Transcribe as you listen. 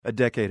A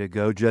decade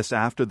ago, just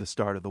after the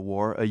start of the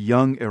war, a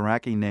young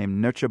Iraqi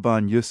named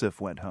Nechirban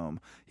Yousif went home.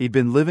 He'd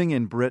been living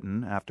in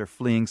Britain after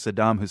fleeing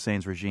Saddam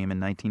Hussein's regime in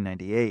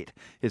 1998.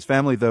 His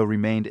family, though,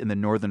 remained in the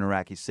northern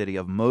Iraqi city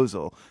of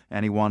Mosul,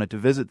 and he wanted to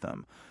visit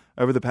them.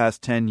 Over the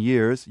past 10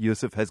 years,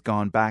 Yousif has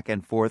gone back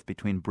and forth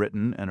between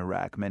Britain and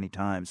Iraq many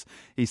times.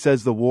 He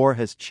says the war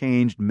has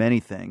changed many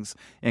things,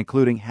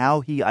 including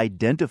how he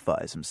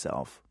identifies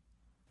himself.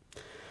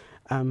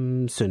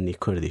 I'm Sunni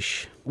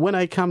Kurdish. When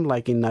I come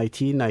like in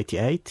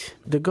 1998,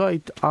 the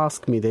guy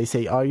asked me, they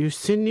say, are you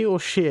Sunni or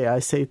Shia? I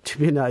say, to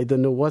me, I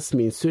don't know what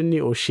means Sunni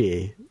or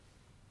Shia.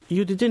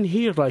 You didn't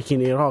hear like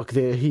in Iraq,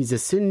 he's a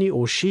Sunni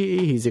or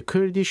Shia, he's a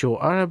Kurdish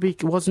or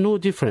Arabic. It was no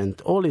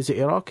different. All is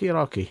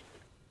Iraqi.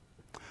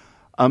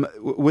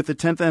 With the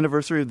 10th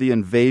anniversary of the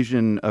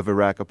invasion of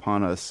Iraq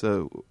upon us,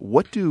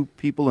 what do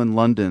people in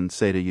London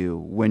say to you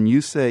when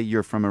you say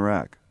you're from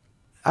Iraq?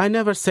 I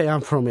never say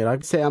I'm from Iraq.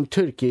 I say I'm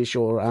Turkish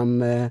or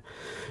I'm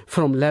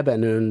from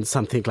Lebanon,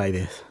 something like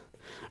this.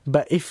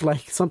 But if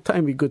like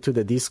sometime we go to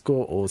the disco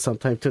or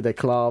sometime to the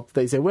club,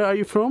 they say, where are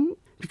you from?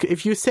 Because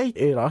if you say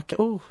Iraq,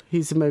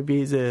 he's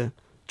a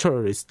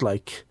terrorist,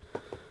 like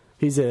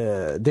he's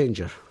a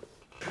danger.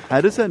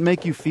 How does that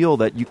make you feel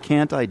that you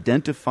can't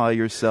identify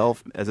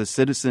yourself as a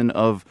citizen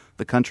of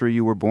the country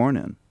you were born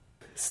in?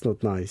 It's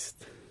not nice.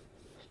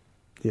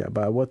 Yeah,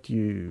 but what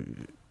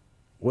you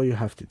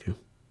have to do?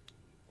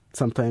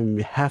 Sometimes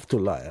we have to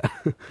lie.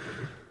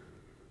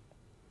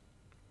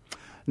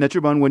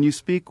 Nechirban, when you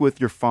speak with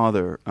your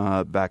father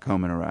back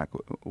home in Iraq,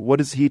 what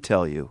does he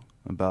tell you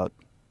about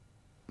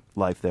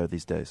life there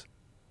these days?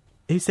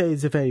 He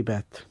says it's very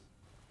bad.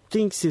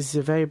 Things is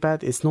very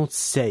bad. It's not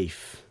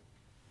safe.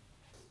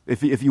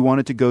 If you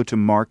wanted to go to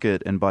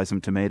market and buy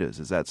some tomatoes,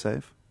 is that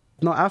safe?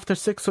 No, after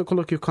 6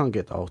 o'clock you can't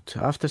get out.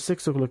 After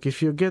 6 o'clock,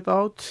 if you get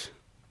out,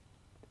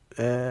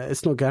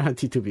 it's no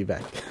guarantee to be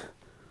back.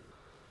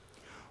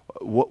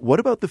 What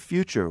about the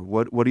future?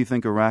 What do you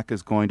think Iraq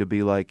is going to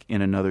be like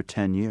in another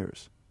 10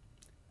 years?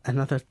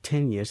 Another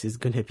 10 years is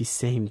going to be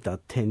same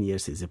that 10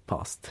 years is a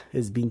past.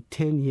 It's been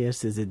 10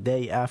 years is a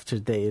day after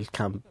day. It'll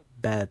come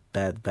bad.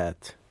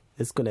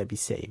 It's going to be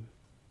same.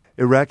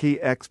 Iraqi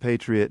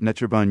expatriate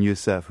Nechirban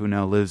Yousif, who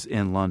now lives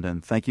in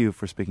London. Thank you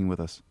for speaking with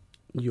us.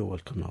 You're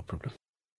welcome, no problem.